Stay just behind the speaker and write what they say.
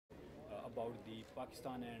about the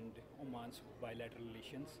Pakistan and Oman's bilateral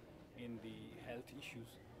relations in the health issues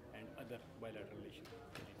and other bilateral relations.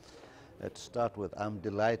 Let's start with, I'm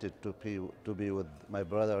delighted to be with my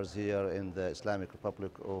brothers here in the Islamic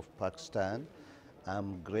Republic of Pakistan.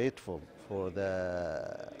 I'm grateful for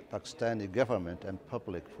the Pakistani government and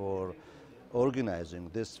public for organizing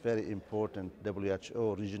this very important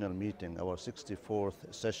WHO regional meeting, our 64th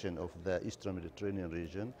session of the Eastern Mediterranean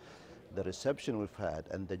region. The reception we've had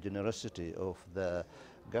and the generosity of the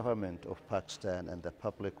government of Pakistan and the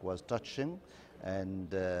public was touching,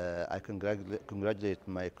 and I congratulate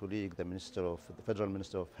my colleague, the Federal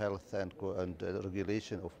Minister of Health and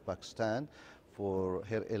Regulation of Pakistan, for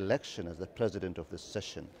her election as the president of this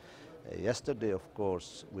session. Yesterday, of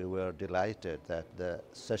course, we were delighted that the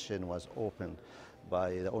session was opened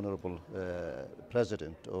by the Honorable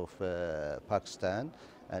President of Pakistan,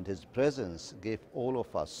 and his presence gave all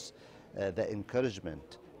of us the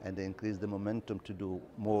encouragement and increased the momentum to do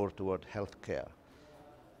more toward healthcare.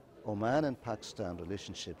 Oman and Pakistan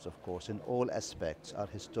relationships, of course, in all aspects are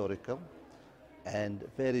historical and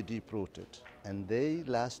very deep-rooted, and they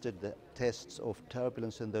lasted the tests of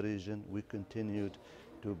turbulence in the region. We continued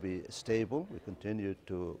to be stable, we continued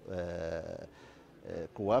to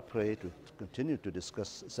cooperate, we continued to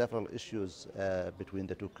discuss several issues between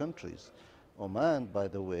the two countries. Oman, by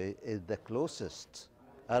the way, is the closest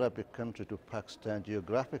Arabic country to Pakistan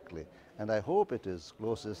geographically, and I hope it is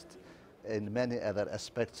closest in many other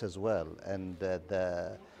aspects as well. And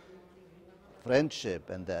the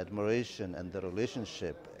friendship and the admiration and the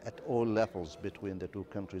relationship at all levels between the two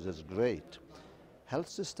countries is great. Health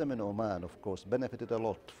system in Oman, of course, benefited a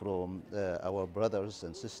lot from our brothers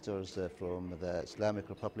and sisters from the Islamic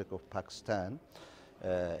Republic of Pakistan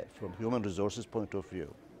from human resources point of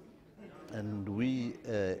view. And we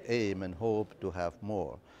aim and hope to have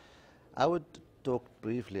more. I would talk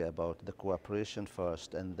briefly about the cooperation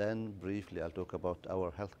first, and then briefly I'll talk about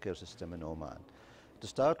our healthcare system in Oman. To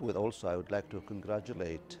start with, also, I would like to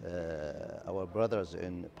congratulate our brothers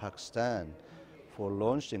in Pakistan for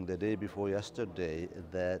launching the day before yesterday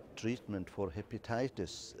the treatment for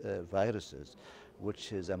hepatitis viruses,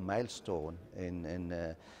 which is a milestone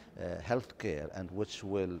in healthcare, and which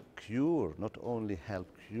will cure, not only help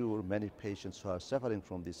cure many patients who are suffering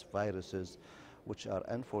from these viruses, which are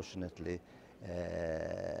unfortunately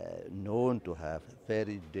known to have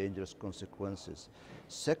very dangerous consequences.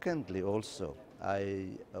 Secondly, also, I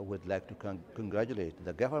would like to congratulate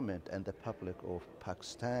the government and the public of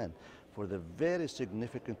Pakistan for the very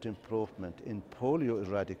significant improvement in polio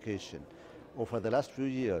eradication. Over the last few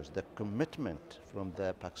years, the commitment from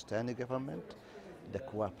the Pakistani government, the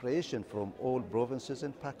cooperation from all provinces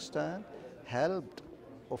in Pakistan helped,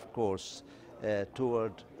 of course,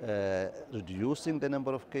 toward reducing the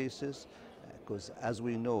number of cases, because as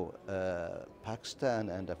we know, Pakistan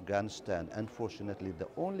and Afghanistan, unfortunately, the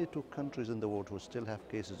only two countries in the world who still have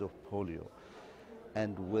cases of polio.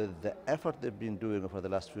 And with the effort they've been doing over the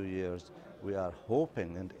last few years, we are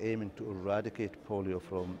hoping and aiming to eradicate polio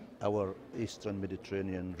from our Eastern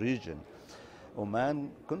Mediterranean region.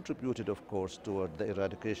 Oman contributed, of course, toward the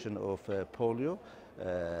eradication of polio.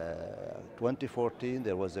 2014,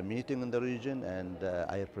 there was a meeting in the region, and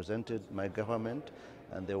I represented my government,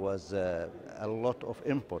 and there was a lot of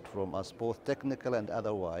input from us, both technical and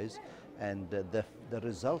otherwise, and the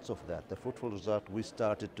results of that, the fruitful result, we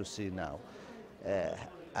started to see now.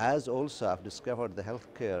 As also I've discovered, the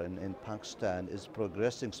healthcare in Pakistan is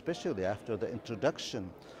progressing, especially after the introduction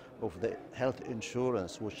of the health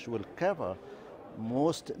insurance, which will cover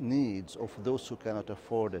most needs of those who cannot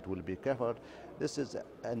afford it will be covered. This is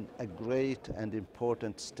a great and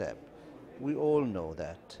important step. We all know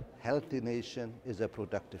that healthy nation is a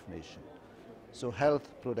productive nation. So health,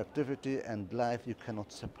 productivity, and life, you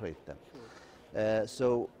cannot separate them.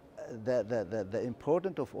 So the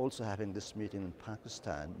importance of also having this meeting in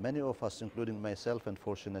Pakistan, many of us, including myself,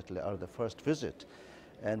 unfortunately, are the first visit,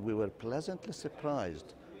 and we were pleasantly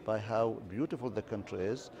surprised by how beautiful the country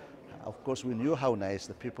is. Of course, we knew how nice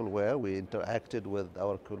the people were. We interacted with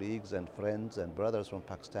our colleagues and friends and brothers from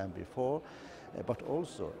Pakistan before, but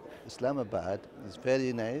also Islamabad is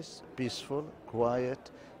very nice, peaceful, quiet,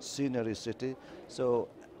 scenery city. So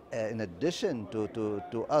in addition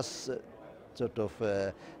to us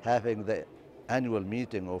having the annual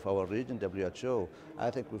meeting of our region, WHO, I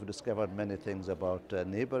think we've discovered many things about a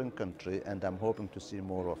neighboring country, and I'm hoping to see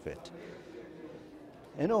more of it.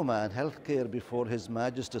 In Oman, healthcare before His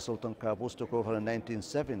Majesty Sultan Qaboos took over in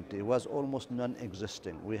 1970 was almost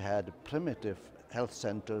non-existing. We had primitive health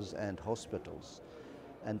centers and hospitals,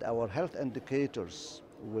 and our health indicators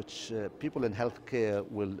which people in healthcare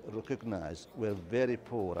will recognize, were very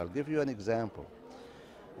poor. I'll give you an example.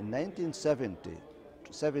 In 1970,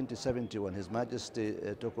 71, His Majesty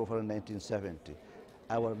took over in 1970.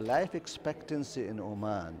 Our life expectancy in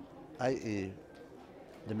Oman, i.e.,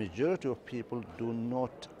 the majority of people do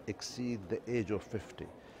not exceed the age of 50.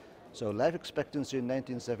 So life expectancy in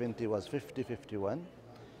 1970 was 50, 51.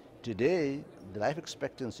 Today, the life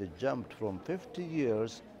expectancy jumped from 50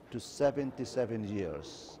 years to 77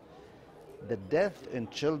 years. The death in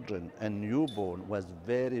children and newborn was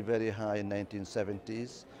very, very high in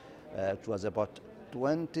 1970s. It was about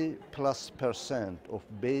 20+%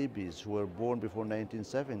 of babies who were born before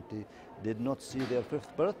 1970 did not see their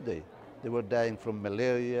 5th birthday. They were dying from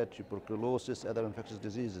malaria, tuberculosis, other infectious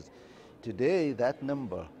diseases. Today, that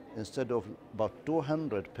number, instead of about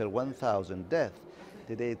 200 per 1,000 deaths,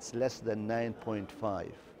 today it's less than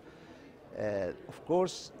 9.5. Of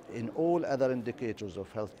course, in all other indicators of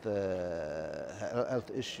health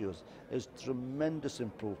issues, is tremendous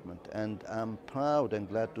improvement, and I'm proud and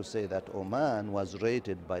glad to say that Oman was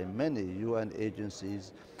rated by many UN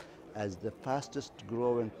agencies as the fastest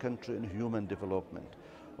growing country in human development.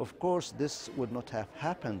 Of course, this would not have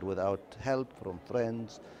happened without help from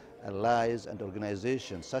friends, allies, and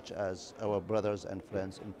organizations such as our brothers and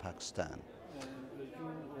friends in Pakistan. You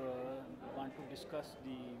want to discuss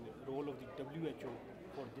the role of the WHO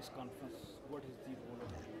for this conference. What is the role of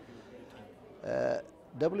the WHO?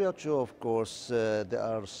 WHO, of course, there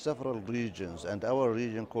are several regions, and our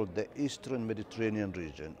region called the Eastern Mediterranean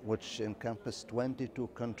region, which encompasses 22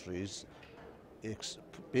 countries,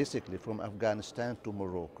 basically from Afghanistan to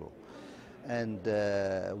Morocco. And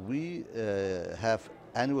we have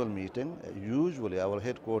annual meeting, usually our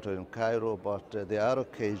headquarters in Cairo, but there are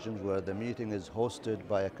occasions where the meeting is hosted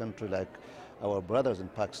by a country like our brothers in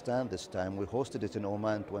Pakistan this time. We hosted it in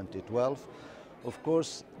Oman 2012. Of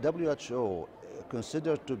course, WHO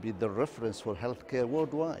considered to be the reference for healthcare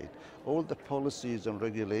worldwide. All the policies and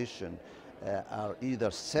regulation are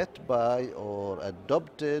either set by or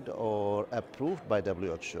adopted or approved by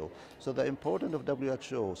WHO. So the importance of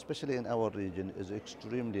WHO, especially in our region, is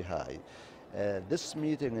extremely high. This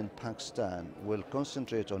meeting in Pakistan will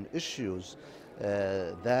concentrate on issues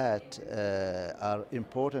that are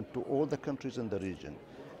important to all the countries in the region.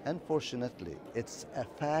 Unfortunately, it's a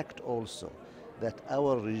fact also that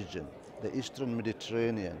our region, the Eastern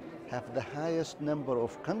Mediterranean, have the highest number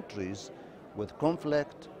of countries with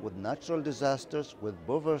conflict, with natural disasters, with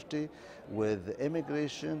poverty, with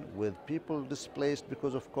immigration, with people displaced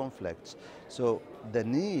because of conflicts. So the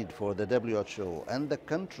need for the WHO and the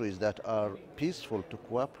countries that are peaceful to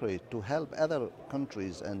cooperate to help other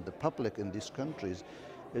countries and the public in these countries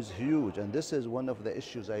is huge. And this is one of the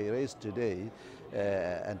issues I raised today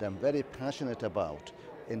and I'm very passionate about.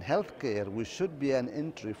 In healthcare, we should be an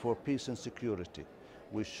entry for peace and security.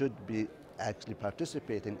 We should be actually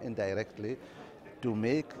participating indirectly to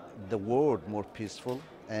make the world more peaceful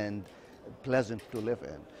and pleasant to live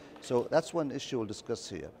in. So that's one issue we'll discuss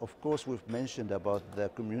here. Of course, we've mentioned about the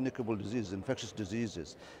communicable diseases, infectious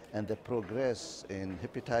diseases, and the progress in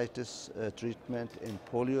hepatitis treatment, in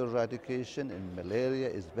polio eradication, in malaria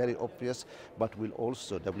is very obvious, but we'll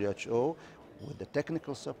also, WHO, with the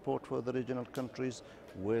technical support for the regional countries,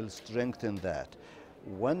 will strengthen that.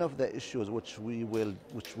 One of the issues which we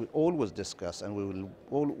always discuss and we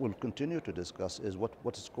will continue to discuss is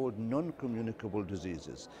what is called non-communicable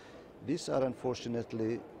diseases. These are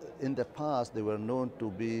unfortunately, in the past, they were known to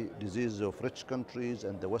be diseases of rich countries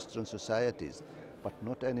and the Western societies, but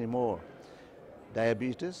not anymore.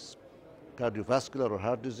 Diabetes, cardiovascular or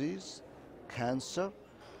heart disease, cancer,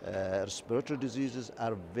 respiratory diseases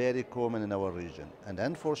are very common in our region. And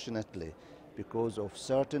unfortunately, because of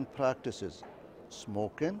certain practices,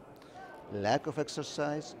 smoking, lack of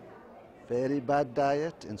exercise, very bad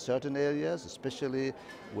diet in certain areas, especially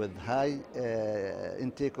with high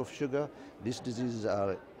intake of sugar, these diseases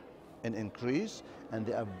are in increase and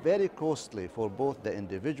they are very costly for both the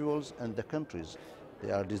individuals and the countries.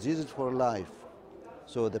 They are diseases for life.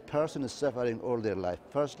 So the person is suffering all their life,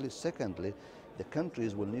 firstly. Secondly, the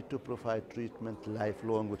countries will need to provide treatment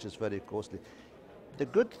lifelong, which is very costly. The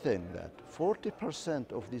good thing that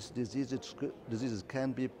 40% of these diseases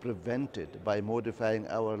can be prevented by modifying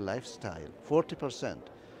our lifestyle, 40%.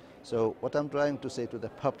 So what I'm trying to say to the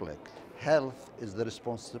public, health is the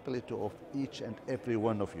responsibility of each and every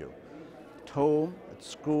one of you. At home, at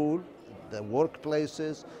school, the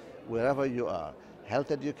workplaces, wherever you are.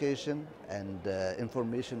 Health education and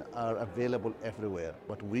information are available everywhere,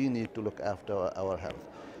 but we need to look after our health.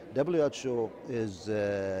 WHO is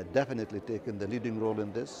definitely taking the leading role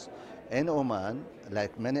in this. In Oman,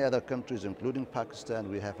 like many other countries, including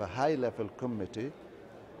Pakistan, we have a high-level committee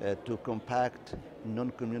to combat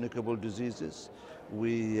non-communicable diseases.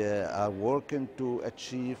 We are working to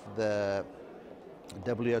achieve the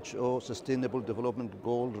WHO Sustainable Development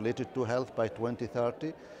Goal related to health by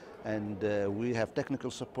 2030, and we have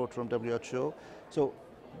technical support from WHO. So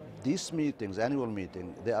these meetings, annual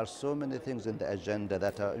meeting, there are so many things in the agenda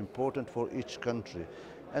that are important for each country,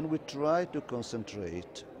 and we try to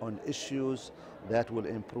concentrate on issues that will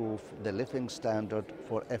improve the living standard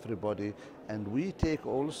for everybody, and we take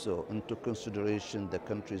also into consideration the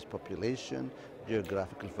country's population,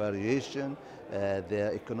 geographical variation,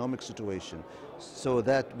 their economic situation, so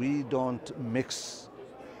that we don't mix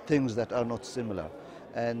things that are not similar.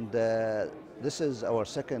 And this is our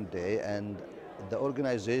second day, and the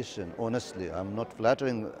organization, honestly, I'm not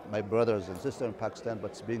flattering my brothers and sisters in Pakistan,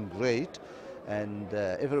 but it's been great, and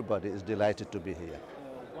everybody is delighted to be here.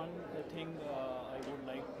 One thing I would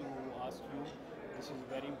like to ask you, this is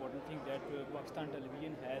a very important thing, that Pakistan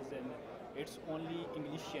television has its only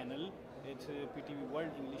English channel. It's a PTV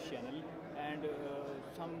World English channel, and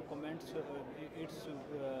some comments, it's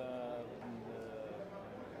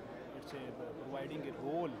providing a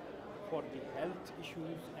role for the health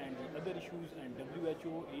issues and the other issues, and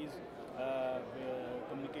WHO is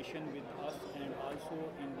communication with us and also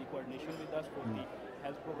in the coordination with us for the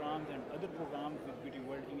health programs and other programs with PTV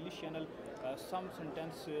World English channel. Some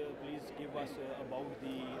sentence please give us about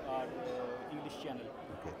our English channel.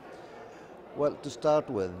 Okay. Well, to start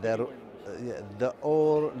with, the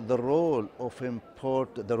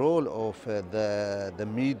role of the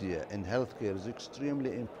media in healthcare is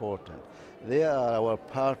extremely important. They are our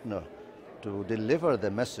partner to deliver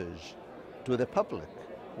the message to the public,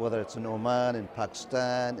 whether it's in Oman, in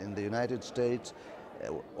Pakistan, in the United States,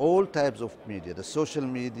 all types of media, the social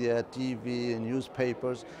media, TV,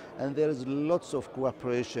 newspapers, and there is lots of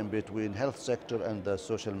cooperation between health sector and the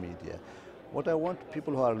social media. What I want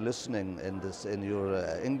people who are listening in your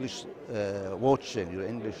English watching, your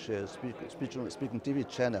English speaking TV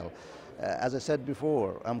channel, as I said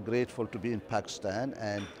before, I'm grateful to be in Pakistan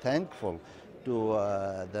and thankful to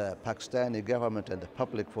the Pakistani government and the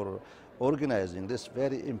public for organizing this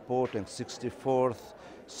very important 64th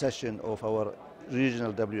session of our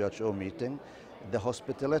regional WHO meeting. The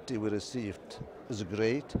hospitality we received is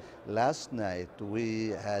great. Last night we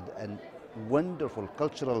had a wonderful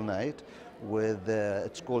cultural night with,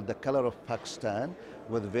 it's called The Color of Pakistan,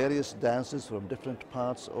 with various dances from different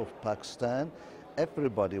parts of Pakistan.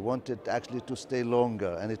 Everybody wanted actually to stay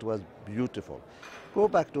longer, and it was beautiful. Go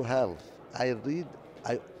back to health. I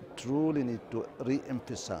truly need to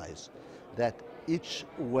re-emphasize that each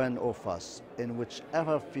one of us, in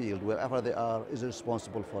whichever field, wherever they are, is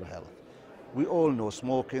responsible for health. We all know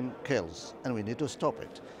smoking kills, and we need to stop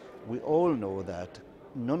it. We all know that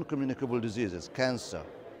non-communicable diseases, cancer,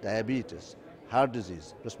 diabetes, heart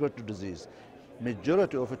disease, respiratory disease,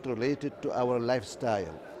 majority of it related to our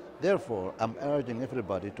lifestyle. Therefore, I'm urging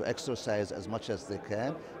everybody to exercise as much as they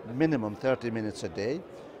can, minimum 30 minutes a day,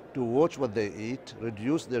 to watch what they eat,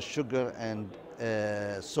 reduce their sugar and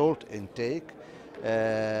salt intake,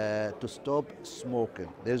 to stop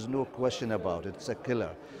smoking. There's no question about it, it's a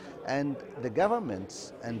killer. And the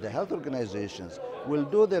governments and the health organizations will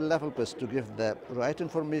do their level best to give the right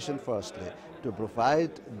information firstly, to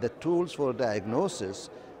provide the tools for diagnosis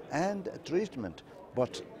and treatment.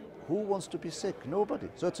 But who wants to be sick? Nobody.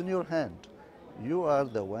 So it's in your hand. You are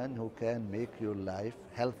the one who can make your life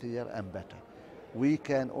healthier and better. We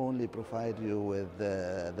can only provide you with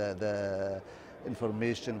the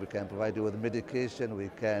information, we can provide you with medication, we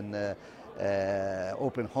can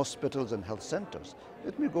open hospitals and health centers.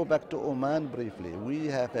 Let me go back to Oman briefly. We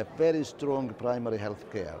have a very strong primary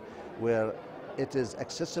health care where it is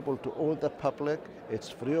accessible to all the public, it's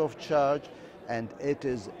free of charge, and it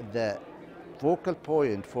is the focal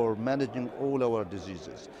point for managing all our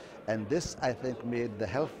diseases. And this, I think, made the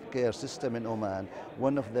healthcare system in Oman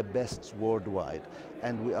one of the best worldwide.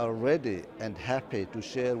 And we are ready and happy to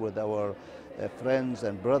share with our friends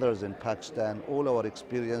and brothers in Pakistan all our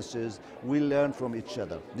experiences. We learn from each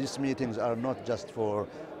other. These meetings are not just for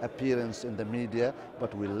appearance in the media,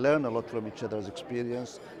 but we learn a lot from each other's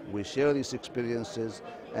experience. We share these experiences,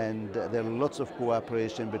 and there are lots of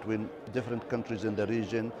cooperation between different countries in the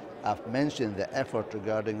region. I've mentioned the effort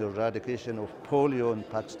regarding the eradication of polio in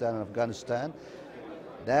Pakistan and Afghanistan.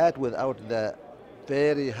 That, without the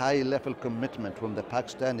very high-level commitment from the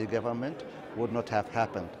Pakistani government, would not have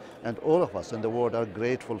happened. And all of us in the world are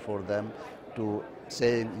grateful for them to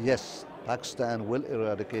saying, yes, Pakistan will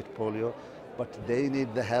eradicate polio, but they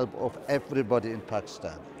need the help of everybody in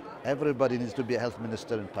Pakistan. Everybody needs to be a health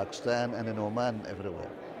minister in Pakistan and in Oman, everywhere.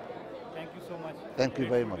 Thank you so much. Thank you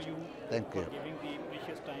very Grateful much. to you Thank for you. giving the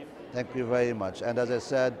precious time. Thank you very much. And as I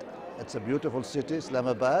said, it's a beautiful city,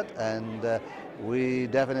 Islamabad, and we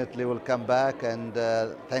definitely will come back. And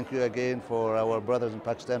thank you again for our brothers in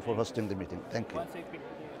Pakistan for hosting the meeting. Thank you. Once again,